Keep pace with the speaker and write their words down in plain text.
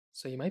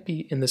So you might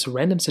be in this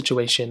random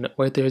situation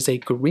where there's a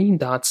green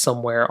dot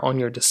somewhere on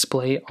your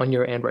display on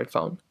your Android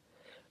phone.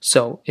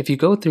 So if you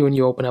go through and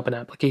you open up an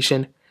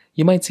application,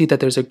 you might see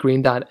that there's a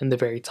green dot in the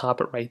very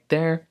top right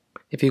there.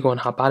 If you go and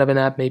hop out of an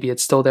app, maybe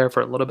it's still there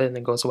for a little bit and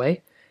then goes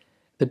away.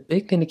 The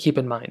big thing to keep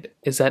in mind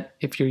is that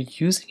if you're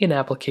using an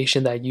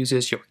application that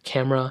uses your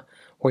camera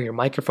or your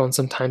microphone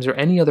sometimes or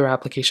any other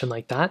application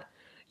like that,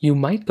 you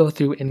might go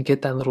through and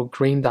get that little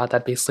green dot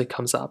that basically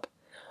comes up.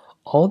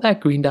 All that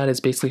green dot is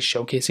basically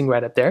showcasing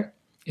right up there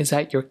is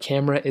that your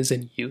camera is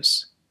in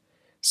use.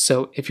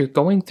 So if you're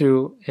going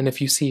through and if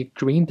you see a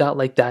green dot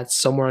like that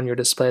somewhere on your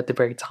display at the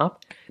very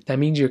top, that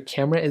means your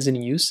camera is in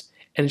use,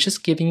 and it's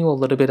just giving you a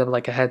little bit of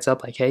like a heads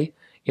up, like, hey,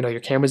 your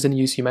camera's in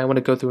use. You might want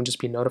to go through and just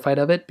be notified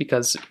of it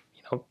because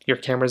your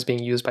camera is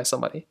being used by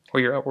somebody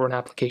or an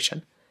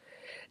application.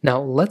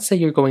 Now, let's say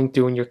you're going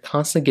through and you're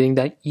constantly getting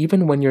that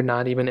even when you're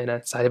not even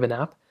inside of an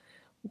app.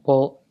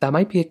 Well, that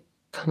might be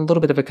a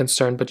little bit of a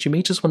concern, but you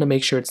may just want to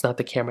make sure it's not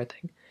the camera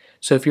thing.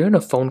 So if you're in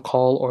a phone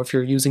call or if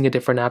you're using a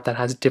different app that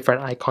has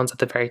different icons at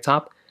the very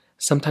top,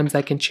 sometimes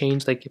that can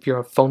change. Like if you're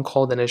on a phone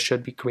call, then it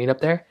should be green up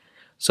there.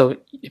 So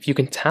if you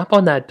can tap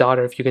on that dot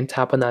or if you can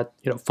tap on that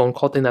phone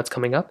call thing that's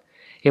coming up,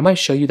 it might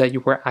show you that you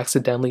were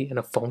accidentally in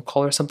a phone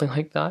call or something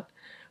like that.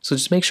 So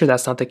just make sure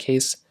that's not the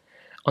case.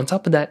 On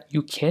top of that,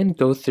 you can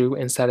go through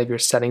inside of your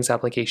settings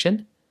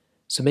application.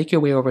 So make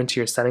your way over into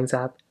your settings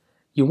app.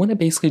 You want to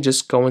basically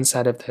just go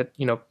inside of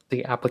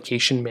the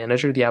application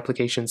manager, the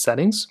application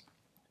settings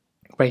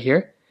right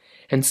here.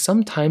 And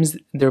sometimes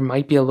there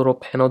might be a little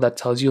panel that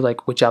tells you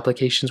like which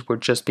applications were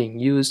just being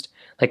used,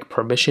 like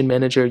permission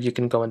manager. You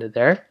can go into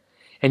there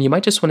and you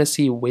might just want to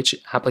see which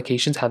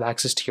applications have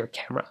access to your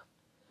camera.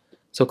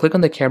 So click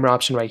on the camera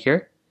option right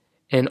here.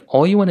 And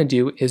all you want to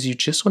do is you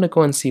just want to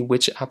go and see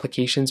which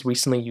applications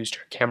recently used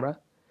your camera.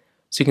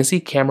 So you can see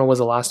camera was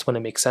the last one, it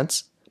makes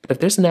sense. But if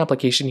there's an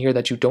application here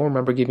that you don't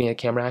remember giving a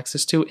camera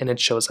access to and it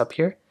shows up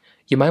here,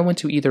 you might want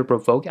to either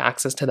revoke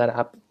access to that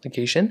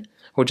application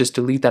or just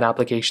delete that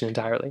application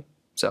entirely.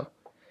 So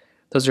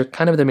those are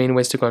kind of the main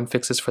ways to go and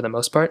fix this for the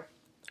most part.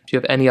 If you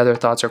have any other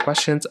thoughts or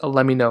questions,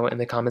 let me know in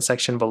the comment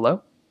section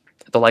below.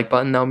 Hit the like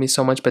button, that would mean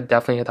so much, but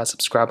definitely hit that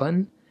subscribe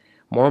button.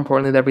 More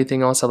importantly than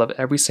everything else, I love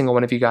every single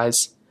one of you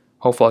guys.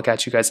 Hopefully I'll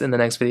catch you guys in the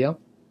next video.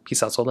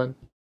 Peace out till then.